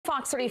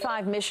Fox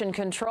 35 Mission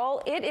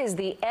Control, it is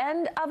the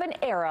end of an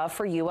era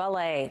for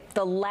ULA.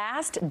 The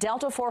last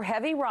Delta IV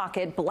Heavy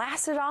rocket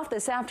blasted off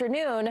this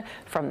afternoon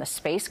from the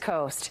Space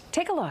Coast.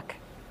 Take a look.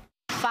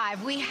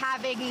 5, we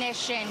have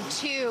ignition.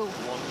 2,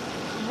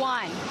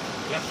 1.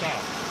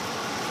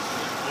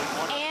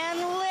 And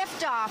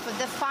liftoff of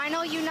the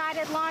final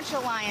United Launch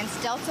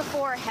Alliance Delta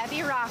IV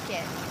Heavy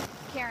rocket.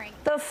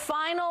 The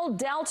final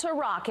Delta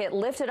rocket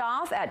lifted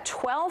off at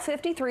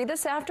 12:53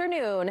 this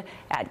afternoon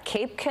at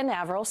Cape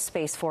Canaveral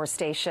Space Force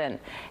Station.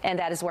 And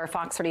that is where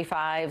Fox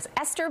 35's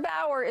Esther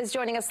Bauer is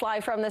joining us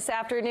live from this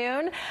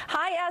afternoon.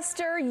 Hi,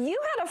 Esther. You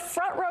had a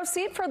front row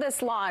seat for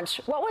this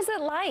launch. What was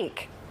it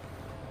like?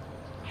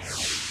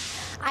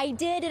 I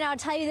did, and I'll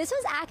tell you, this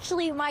was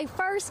actually my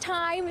first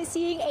time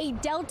seeing a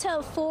Delta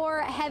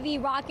IV Heavy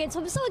rocket, so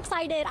I'm so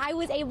excited I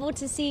was able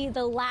to see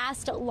the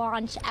last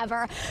launch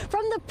ever.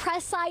 From the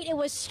press site, it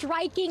was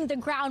striking, the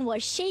ground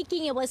was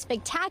shaking, it was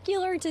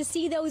spectacular to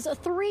see those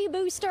 3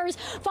 boosters,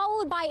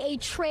 followed by a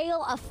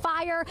trail of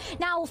fire.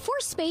 Now, for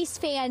space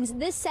fans,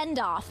 this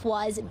send-off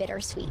was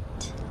bittersweet.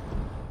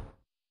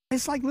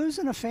 It's like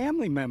losing a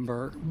family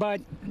member, but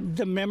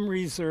the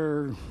memories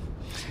are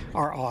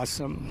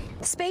awesome.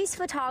 Space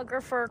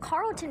photographer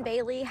Carlton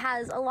Bailey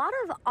has a lot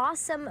of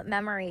awesome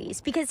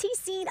memories because he's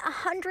seen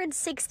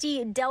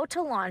 160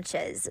 Delta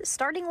launches,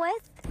 starting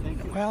with...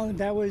 Well,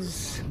 that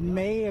was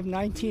May of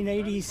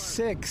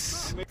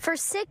 1986. For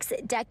 6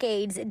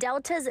 decades,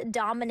 Delta's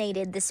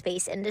dominated the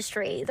space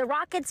industry. The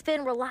rocket's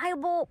been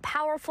reliable,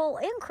 powerful,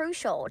 and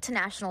crucial to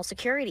national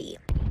security.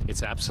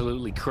 It's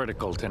absolutely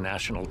critical to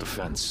national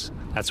defense.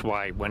 That's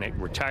why when it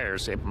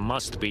retires, it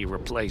must be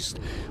replaced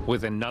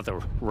with another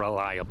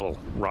reliable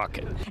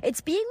rocket.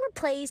 It's being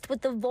replaced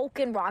with the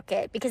Vulcan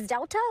rocket because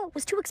Delta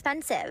was too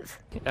expensive.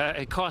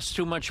 It costs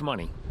too much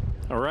money,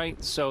 all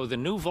right? So the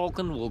new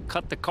Vulcan will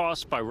cut the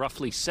cost by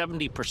roughly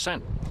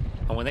 70%.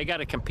 And when they got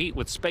to compete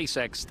with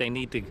SpaceX, they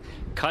need to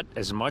cut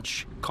as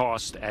much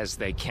cost as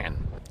they can.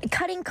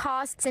 Cutting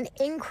costs and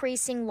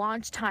increasing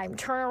launch time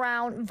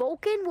turnaround,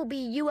 Vulcan will be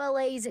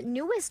ULA's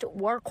newest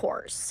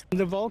workhorse.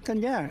 The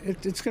Vulcan, yeah,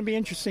 it's going to be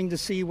interesting to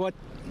see what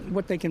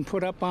they can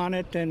put up on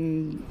it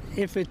and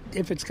if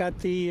it's got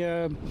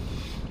the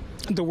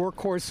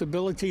workhorse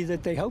ability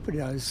that they hope it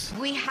does.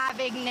 We have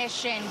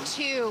ignition.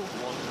 2,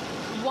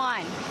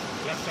 1.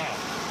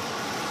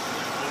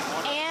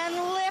 And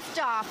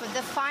liftoff of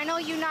the final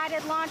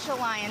United Launch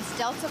Alliance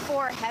Delta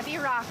IV Heavy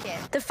rocket.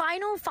 The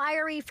final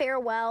fiery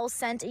farewell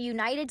sent a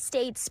United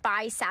States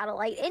spy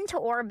satellite into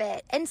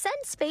orbit and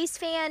sent space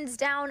fans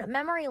down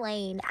memory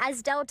lane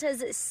as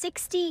Delta's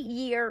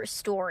 60-year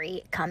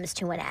story comes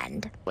to an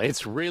end.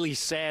 It's really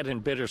sad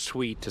and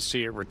bittersweet to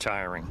see it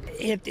retiring.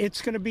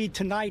 It's going to be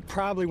tonight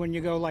probably when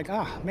you go like,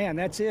 ah, man,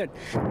 that's it.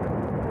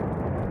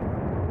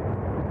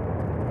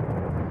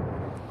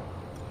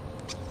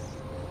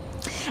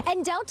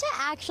 And Delta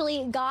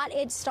actually got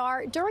its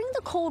start during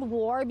the Cold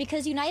War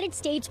because the United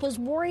States was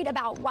worried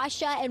about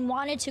Russia and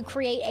wanted to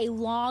create a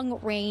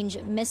long-range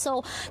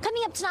missile.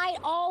 Coming up tonight,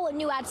 all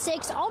new at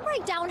 6, I'll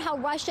break down how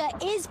Russia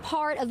is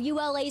part of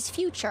ULA's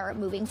future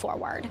moving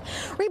forward.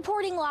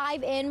 Reporting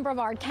live in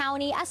Brevard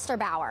County, Esther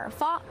Bauer,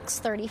 Fox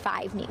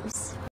 35 News.